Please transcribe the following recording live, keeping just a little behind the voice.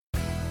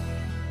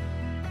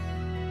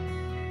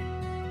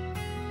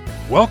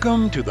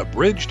Welcome to the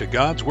Bridge to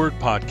God's Word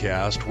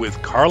podcast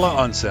with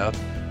Carla Unseth,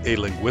 a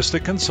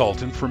linguistic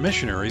consultant for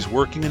missionaries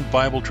working in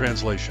Bible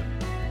translation.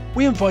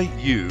 We invite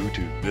you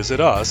to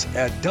visit us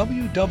at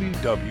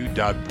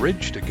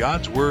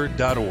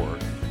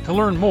www.bridgetogodsword.org to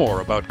learn more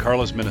about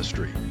Carla's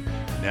ministry.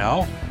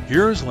 Now,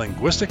 here's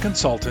linguistic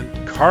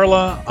consultant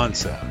Carla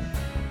Unseth.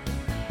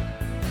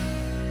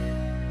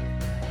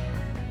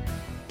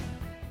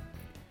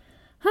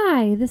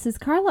 Hi, this is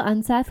Carla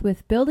Unseth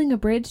with Building a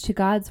Bridge to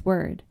God's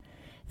Word.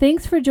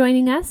 Thanks for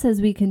joining us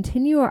as we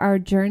continue our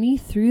journey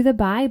through the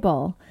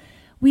Bible.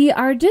 We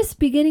are just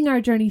beginning our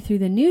journey through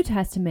the New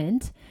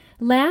Testament.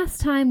 Last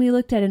time we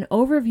looked at an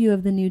overview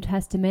of the New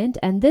Testament,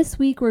 and this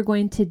week we're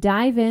going to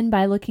dive in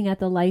by looking at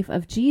the life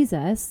of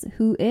Jesus,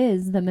 who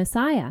is the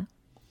Messiah.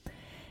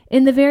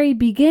 In the very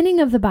beginning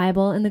of the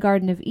Bible, in the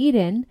Garden of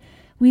Eden,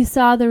 we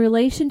saw the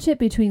relationship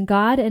between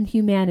God and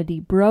humanity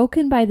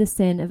broken by the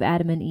sin of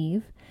Adam and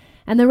Eve.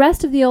 And the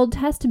rest of the Old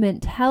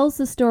Testament tells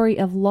the story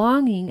of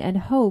longing and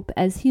hope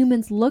as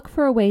humans look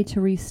for a way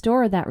to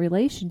restore that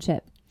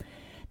relationship.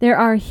 There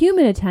are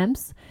human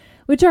attempts,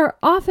 which are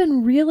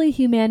often really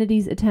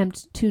humanity's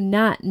attempt to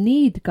not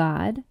need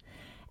God.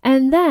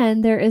 And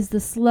then there is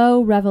the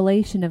slow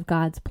revelation of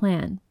God's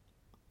plan.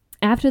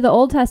 After the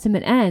Old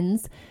Testament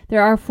ends,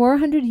 there are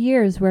 400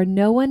 years where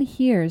no one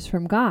hears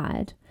from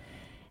God.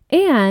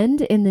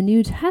 And in the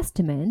New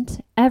Testament,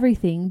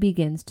 everything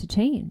begins to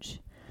change.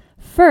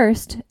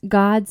 First,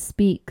 God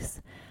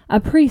speaks. A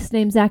priest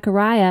named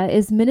Zechariah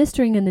is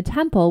ministering in the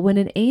temple when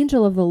an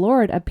angel of the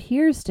Lord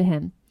appears to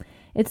him.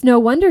 It's no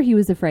wonder he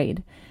was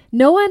afraid.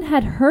 No one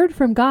had heard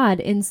from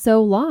God in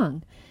so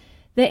long.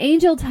 The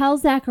angel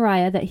tells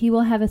Zechariah that he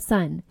will have a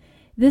son.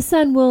 This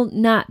son will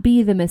not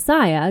be the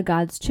Messiah,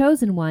 God's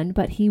chosen one,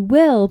 but he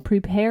will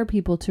prepare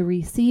people to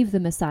receive the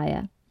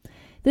Messiah.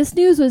 This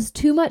news was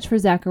too much for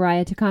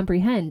Zechariah to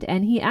comprehend,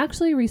 and he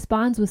actually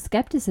responds with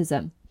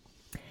skepticism.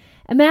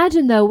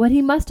 Imagine, though, what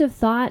he must have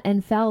thought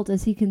and felt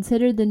as he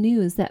considered the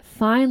news that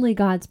finally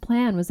God's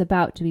plan was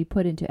about to be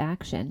put into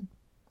action.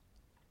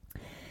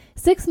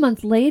 6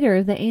 months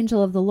later, the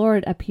angel of the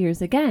Lord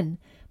appears again,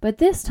 but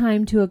this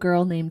time to a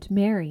girl named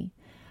Mary.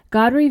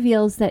 God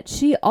reveals that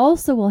she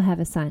also will have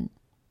a son,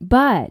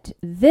 but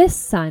this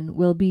son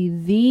will be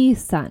the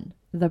son,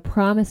 the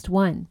promised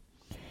one.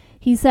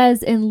 He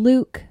says in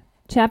Luke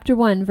chapter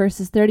 1,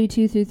 verses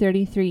 32 through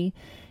 33,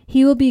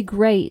 "He will be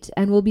great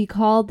and will be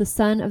called the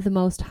Son of the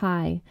Most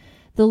High.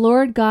 The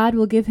Lord God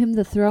will give him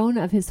the throne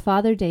of his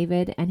father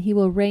David, and he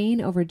will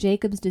reign over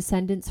Jacob's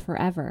descendants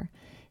forever.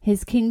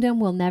 His kingdom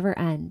will never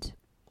end."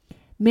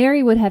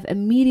 Mary would have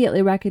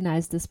immediately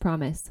recognized this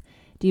promise.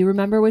 Do you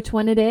remember which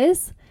one it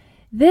is?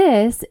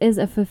 This is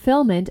a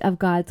fulfillment of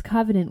God's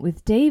covenant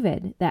with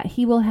David, that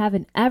he will have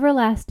an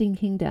everlasting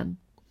kingdom.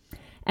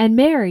 And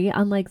Mary,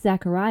 unlike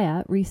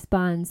Zechariah,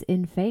 responds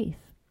in faith.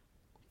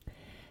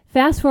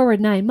 Fast forward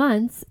 9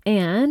 months,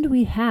 and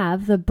we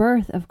have the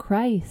birth of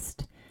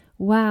Christ.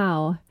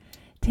 Wow.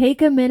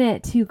 Take a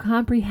minute to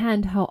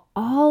comprehend how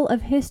all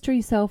of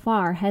history so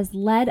far has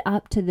led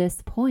up to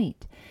this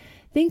point.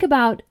 Think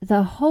about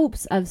the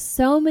hopes of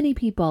so many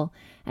people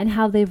and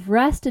how they've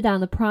rested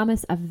on the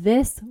promise of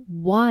this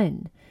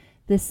one,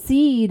 the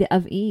seed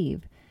of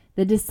Eve,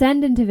 the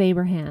descendant of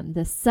Abraham,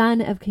 the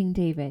son of King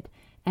David.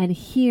 And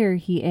here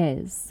he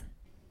is.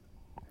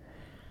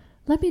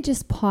 Let me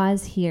just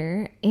pause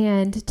here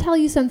and tell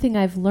you something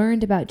I've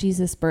learned about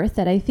Jesus' birth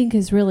that I think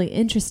is really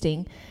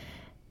interesting.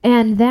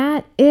 And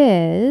that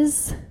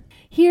is,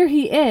 here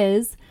he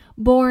is,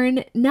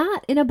 born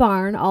not in a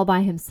barn all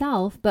by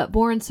himself, but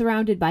born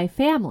surrounded by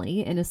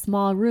family in a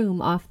small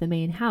room off the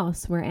main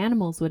house where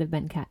animals would have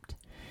been kept.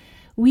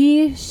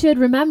 We should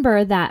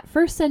remember that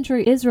first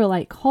century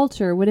Israelite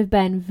culture would have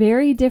been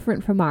very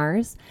different from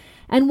ours.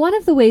 And one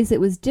of the ways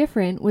it was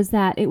different was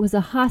that it was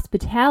a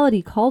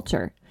hospitality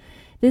culture.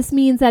 This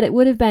means that it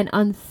would have been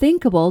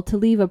unthinkable to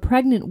leave a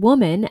pregnant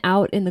woman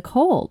out in the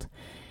cold.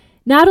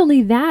 Not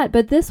only that,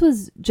 but this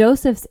was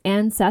Joseph's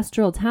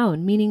ancestral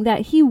town, meaning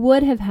that he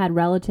would have had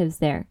relatives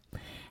there.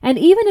 And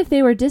even if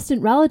they were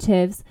distant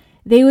relatives,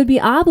 they would be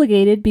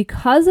obligated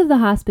because of the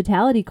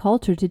hospitality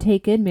culture to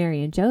take in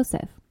Mary and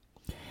Joseph.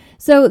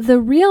 So the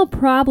real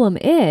problem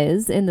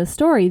is, in the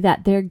story,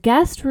 that their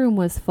guest room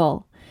was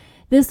full.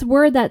 This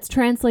word that's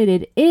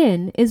translated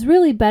in is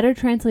really better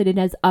translated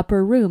as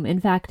upper room. In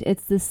fact,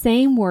 it's the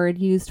same word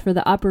used for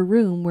the upper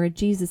room where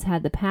Jesus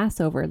had the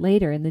Passover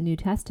later in the New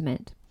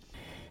Testament.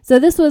 So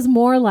this was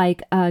more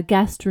like a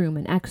guest room,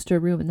 an extra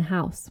room in the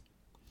house.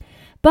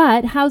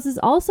 But houses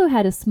also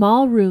had a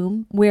small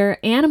room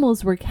where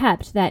animals were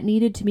kept that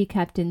needed to be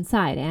kept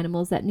inside,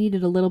 animals that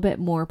needed a little bit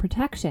more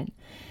protection.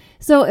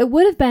 So it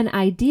would have been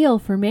ideal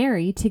for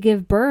Mary to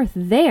give birth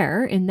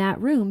there in that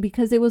room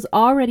because it was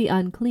already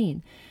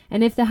unclean.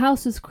 And if the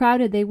house was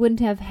crowded, they wouldn't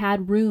have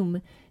had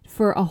room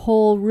for a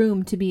whole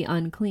room to be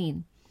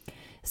unclean.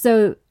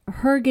 So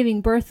her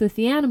giving birth with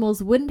the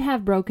animals wouldn't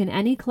have broken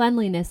any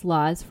cleanliness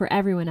laws for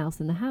everyone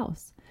else in the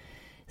house.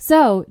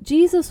 So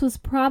Jesus was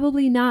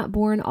probably not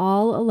born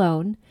all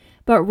alone,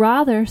 but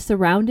rather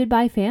surrounded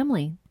by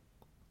family.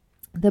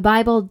 The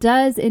Bible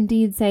does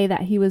indeed say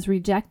that he was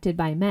rejected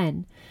by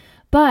men,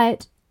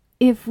 but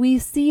if we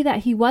see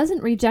that he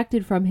wasn't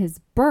rejected from his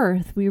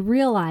birth, we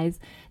realize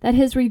that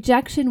his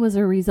rejection was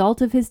a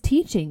result of his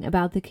teaching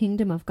about the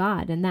kingdom of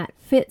God, and that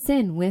fits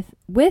in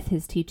with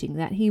his teaching,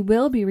 that he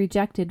will be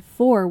rejected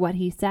for what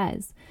he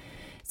says.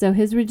 So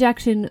his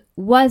rejection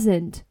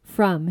wasn't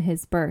from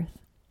his birth.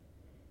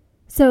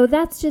 So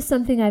that's just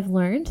something I've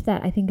learned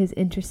that I think is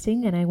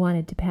interesting, and I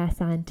wanted to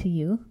pass on to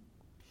you.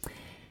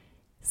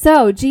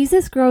 So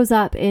Jesus grows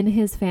up in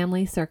his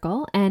family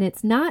circle, and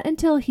it's not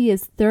until he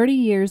is 30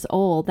 years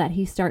old that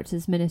he starts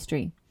his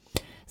ministry.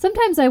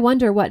 Sometimes I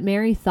wonder what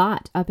Mary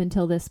thought up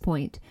until this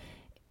point.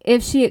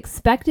 If she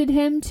expected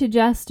him to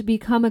just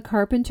become a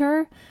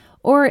carpenter,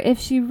 or if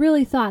she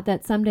really thought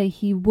that someday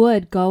he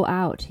would go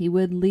out, he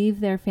would leave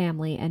their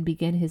family and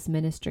begin his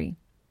ministry.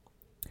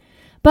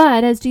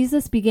 But as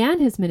Jesus began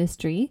his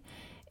ministry,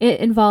 it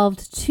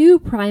involved two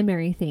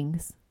primary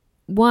things.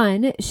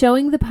 One,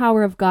 showing the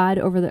power of God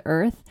over the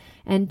earth,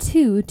 and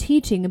two,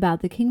 teaching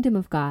about the kingdom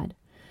of God.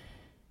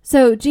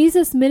 So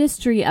Jesus'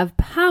 ministry of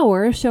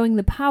power, showing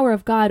the power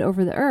of God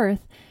over the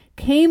earth,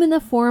 came in the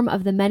form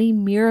of the many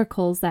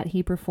miracles that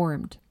he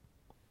performed.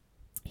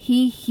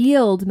 He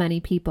healed many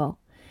people,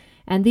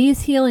 and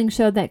these healings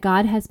showed that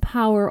God has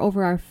power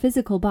over our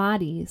physical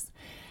bodies.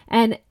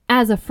 And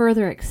as a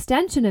further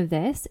extension of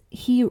this,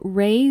 he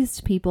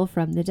raised people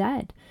from the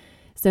dead.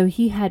 So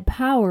he had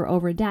power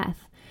over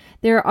death.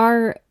 There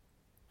are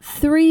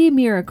 3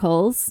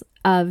 miracles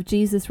of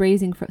Jesus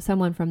raising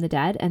someone from the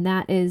dead, and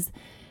that is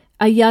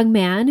a young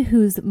man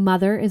whose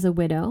mother is a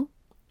widow,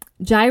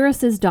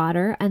 Jairus'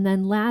 daughter, and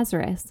then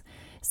Lazarus.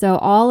 So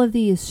all of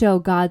these show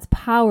God's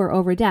power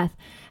over death.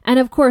 And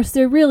of course,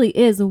 there really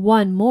is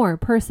one more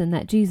person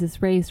that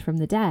Jesus raised from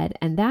the dead,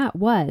 and that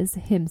was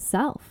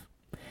himself.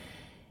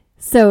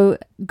 So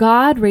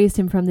God raised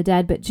him from the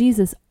dead, but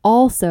Jesus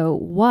also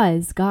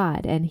was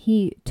God, and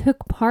he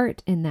took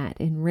part in that,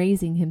 in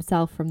raising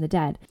himself from the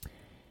dead.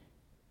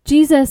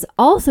 Jesus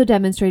also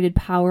demonstrated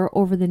power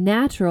over the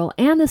natural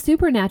and the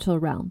supernatural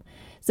realm.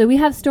 So we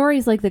have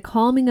stories like the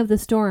calming of the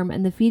storm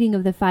and the feeding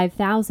of the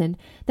 5,000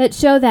 that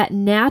show that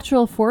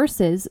natural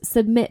forces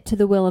submit to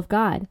the will of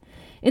God.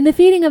 In the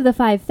feeding of the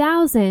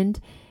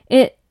 5,000,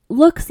 it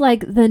looks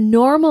like the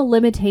normal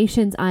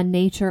limitations on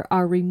nature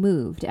are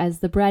removed as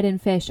the bread and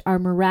fish are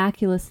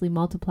miraculously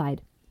multiplied.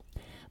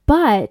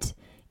 But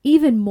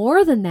even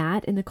more than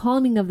that, in the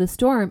calming of the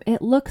storm,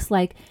 it looks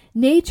like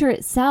nature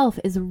itself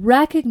is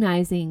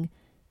recognizing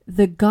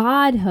the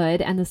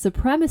godhood and the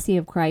supremacy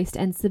of Christ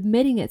and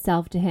submitting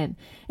itself to him.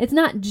 It's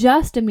not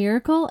just a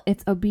miracle,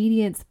 it's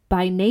obedience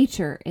by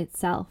nature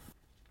itself.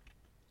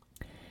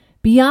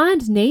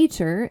 Beyond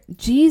nature,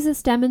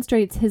 Jesus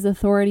demonstrates his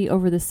authority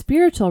over the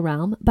spiritual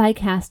realm by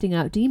casting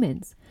out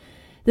demons.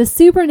 The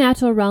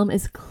supernatural realm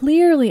is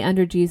clearly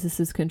under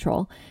Jesus'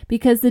 control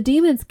because the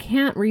demons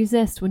can't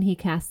resist when he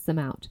casts them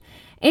out.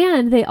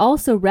 And they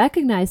also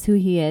recognize who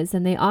he is,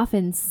 and they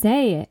often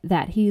say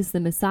that he's the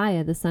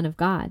Messiah, the Son of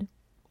God.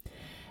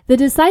 The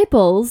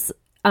disciples,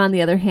 on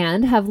the other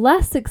hand, have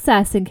less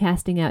success in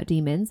casting out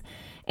demons.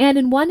 And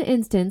in one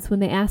instance, when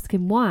they ask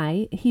him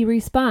why, he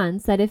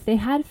responds that if they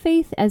had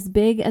faith as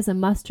big as a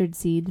mustard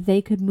seed,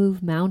 they could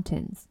move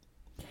mountains.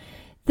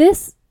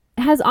 This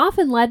has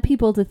often led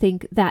people to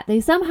think that they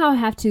somehow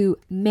have to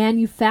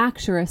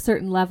manufacture a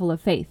certain level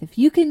of faith. If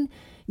you can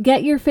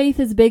get your faith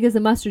as big as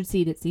a mustard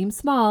seed, it seems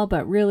small,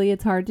 but really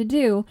it's hard to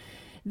do,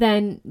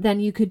 then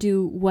you could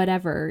do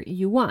whatever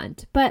you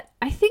want. But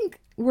I think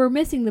we're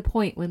missing the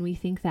point when we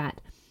think that.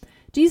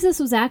 Jesus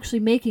was actually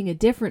making a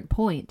different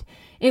point.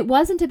 It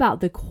wasn't about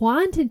the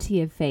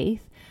quantity of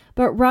faith,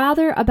 but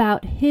rather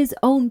about his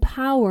own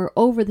power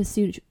over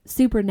the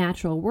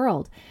supernatural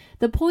world.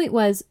 The point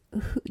was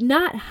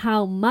not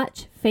how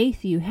much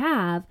faith you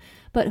have,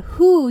 but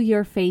who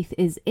your faith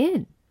is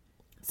in.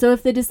 So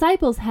if the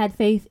disciples had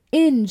faith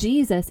in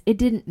Jesus, it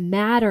didn't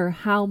matter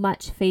how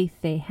much faith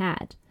they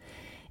had.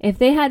 If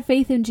they had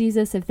faith in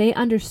Jesus, if they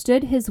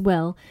understood his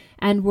will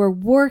and were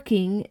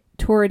working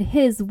toward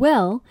his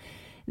will,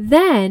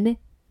 then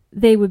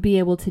they would be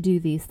able to do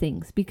these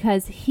things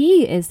because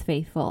he is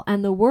faithful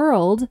and the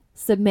world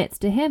submits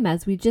to him.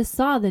 As we just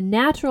saw, the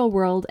natural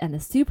world and the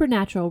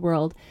supernatural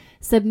world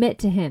submit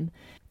to him.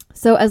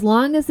 So as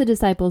long as the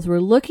disciples were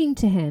looking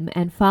to him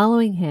and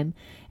following him,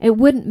 it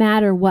wouldn't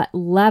matter what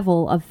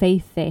level of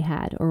faith they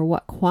had or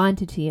what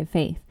quantity of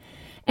faith.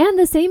 And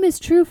the same is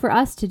true for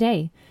us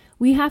today.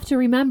 We have to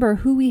remember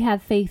who we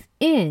have faith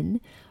in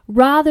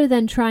rather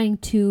than trying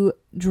to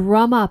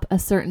drum up a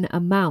certain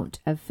amount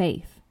of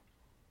faith.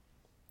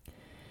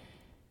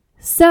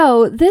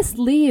 So this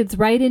leads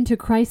right into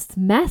Christ's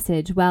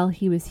message while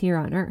he was here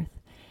on earth.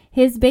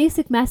 His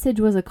basic message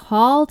was a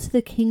call to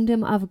the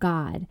kingdom of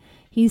God.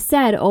 He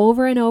said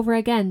over and over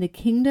again, the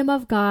kingdom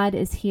of God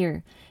is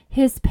here.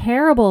 His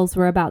parables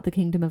were about the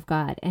kingdom of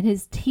God, and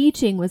his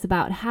teaching was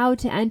about how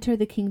to enter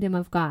the kingdom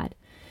of God.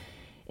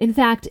 In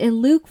fact, in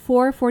Luke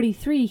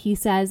 4:43, he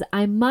says,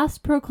 I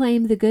must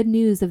proclaim the good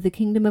news of the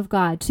kingdom of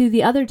God to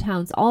the other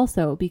towns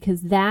also,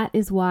 because that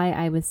is why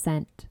I was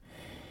sent.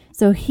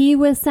 So he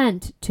was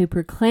sent to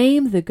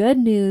proclaim the good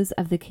news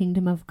of the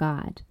kingdom of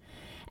God.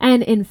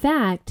 And in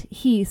fact,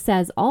 he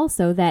says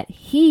also that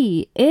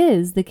he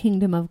is the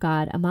kingdom of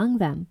God among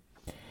them.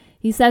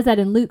 He says that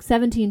in Luke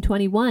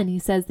 17:21, he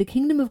says, the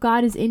kingdom of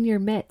God is in your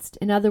midst.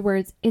 In other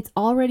words, it's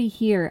already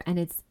here and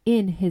it's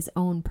in his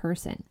own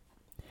person.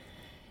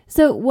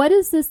 So what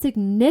is the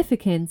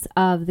significance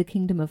of the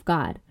kingdom of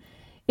God?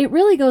 It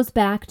really goes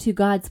back to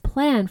God's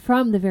plan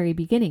from the very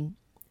beginning.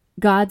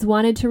 God's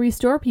wanted to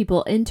restore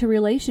people into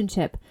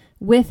relationship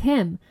with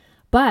him.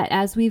 But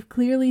as we've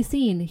clearly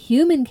seen,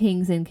 human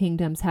kings and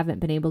kingdoms haven't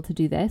been able to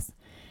do this.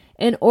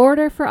 In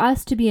order for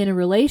us to be in a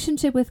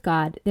relationship with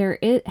God,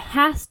 it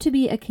has to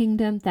be a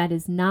kingdom that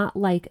is not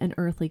like an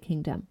earthly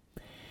kingdom.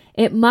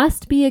 It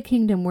must be a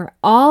kingdom where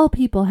all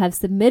people have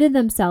submitted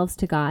themselves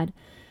to God,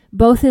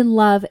 both in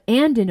love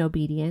and in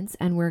obedience,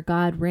 and where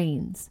God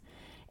reigns.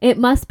 It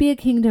must be a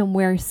kingdom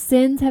where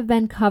sins have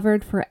been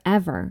covered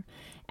forever,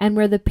 and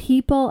where the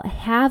people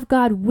have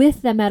God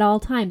with them at all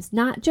times,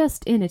 not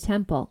just in a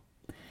temple.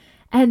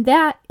 And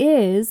that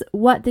is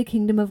what the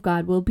kingdom of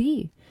God will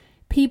be.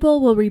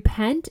 People will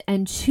repent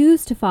and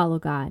choose to follow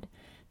God.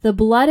 The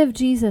blood of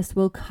Jesus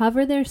will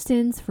cover their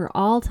sins for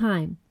all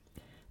time.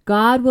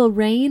 God will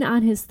reign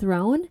on his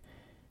throne,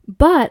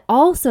 but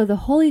also the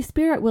Holy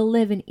Spirit will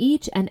live in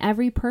each and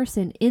every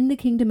person in the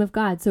kingdom of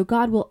God. So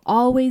God will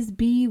always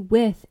be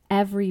with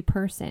every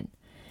person.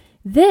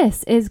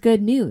 This is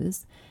good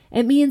news.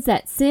 It means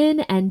that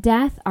sin and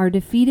death are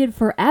defeated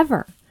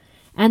forever,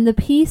 and the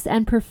peace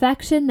and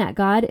perfection that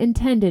God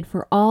intended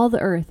for all the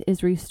earth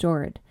is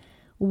restored.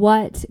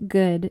 What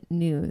good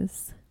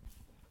news.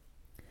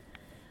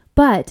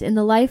 But in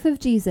the life of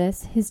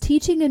Jesus, his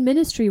teaching and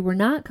ministry were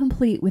not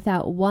complete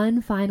without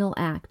one final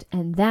act,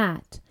 and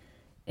that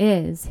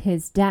is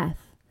his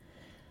death.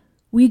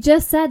 We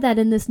just said that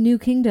in this new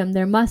kingdom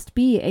there must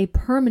be a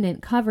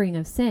permanent covering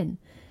of sin.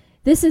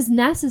 This is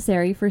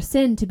necessary for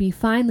sin to be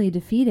finally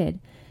defeated.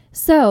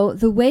 So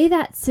the way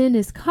that sin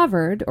is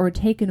covered or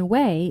taken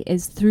away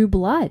is through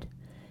blood.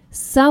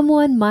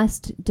 Someone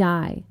must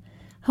die.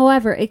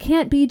 However, it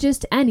can't be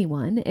just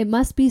anyone. It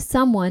must be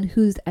someone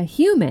who's a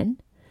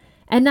human,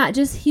 and not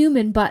just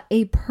human, but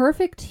a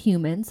perfect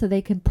human, so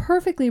they can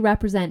perfectly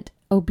represent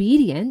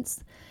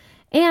obedience.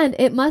 And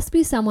it must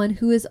be someone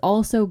who is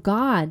also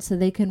God, so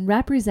they can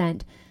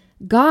represent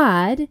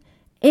God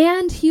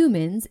and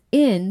humans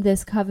in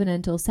this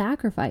covenantal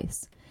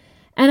sacrifice.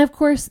 And of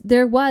course,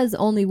 there was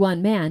only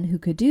one man who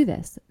could do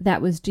this.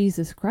 That was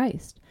Jesus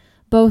Christ,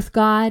 both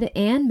God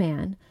and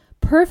man,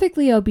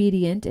 perfectly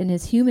obedient in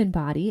his human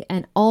body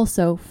and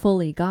also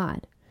fully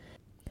God.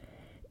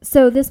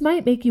 So this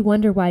might make you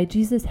wonder why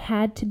Jesus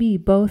had to be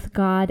both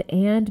God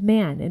and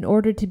man in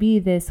order to be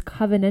this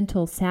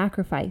covenantal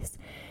sacrifice.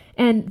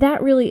 And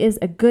that really is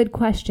a good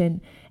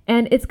question.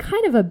 And it's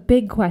kind of a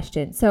big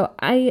question. So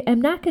I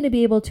am not going to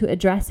be able to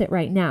address it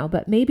right now,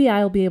 but maybe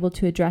I'll be able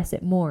to address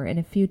it more in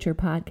a future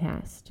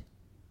podcast.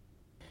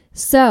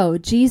 So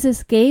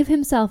Jesus gave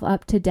himself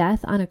up to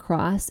death on a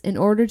cross in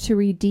order to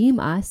redeem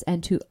us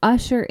and to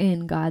usher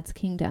in God's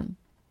kingdom.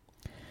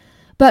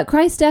 But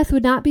Christ's death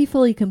would not be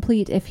fully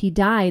complete if he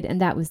died and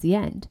that was the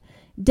end.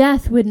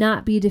 Death would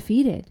not be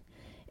defeated.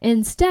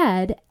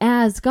 Instead,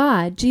 as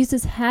God,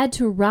 Jesus had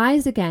to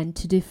rise again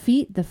to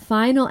defeat the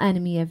final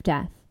enemy of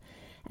death.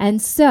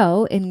 And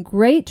so, in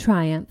great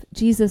triumph,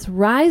 Jesus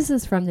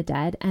rises from the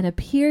dead and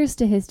appears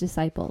to his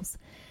disciples.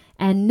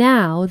 And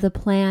now the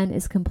plan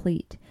is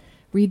complete.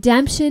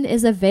 Redemption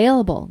is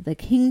available. The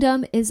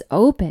kingdom is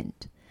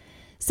opened.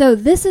 So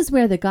this is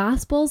where the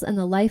Gospels and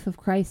the life of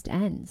Christ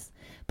ends.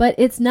 But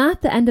it's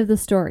not the end of the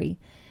story.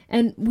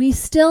 And we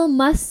still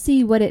must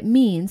see what it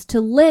means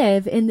to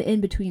live in the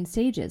in-between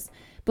stages,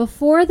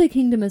 before the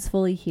kingdom is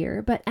fully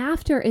here, but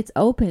after it's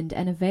opened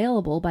and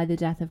available by the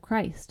death of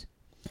Christ.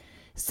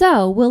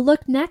 So we'll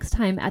look next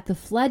time at the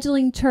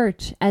fledgling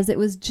church as it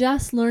was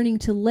just learning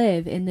to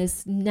live in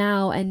this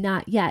now and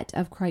not yet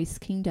of Christ's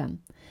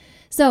kingdom.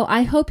 So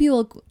I hope you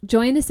will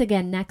join us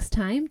again next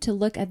time to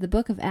look at the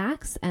book of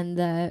Acts and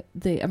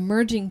the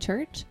emerging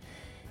church.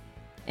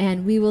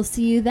 And we will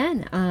see you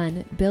then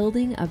on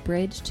Building a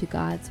Bridge to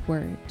God's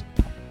Word.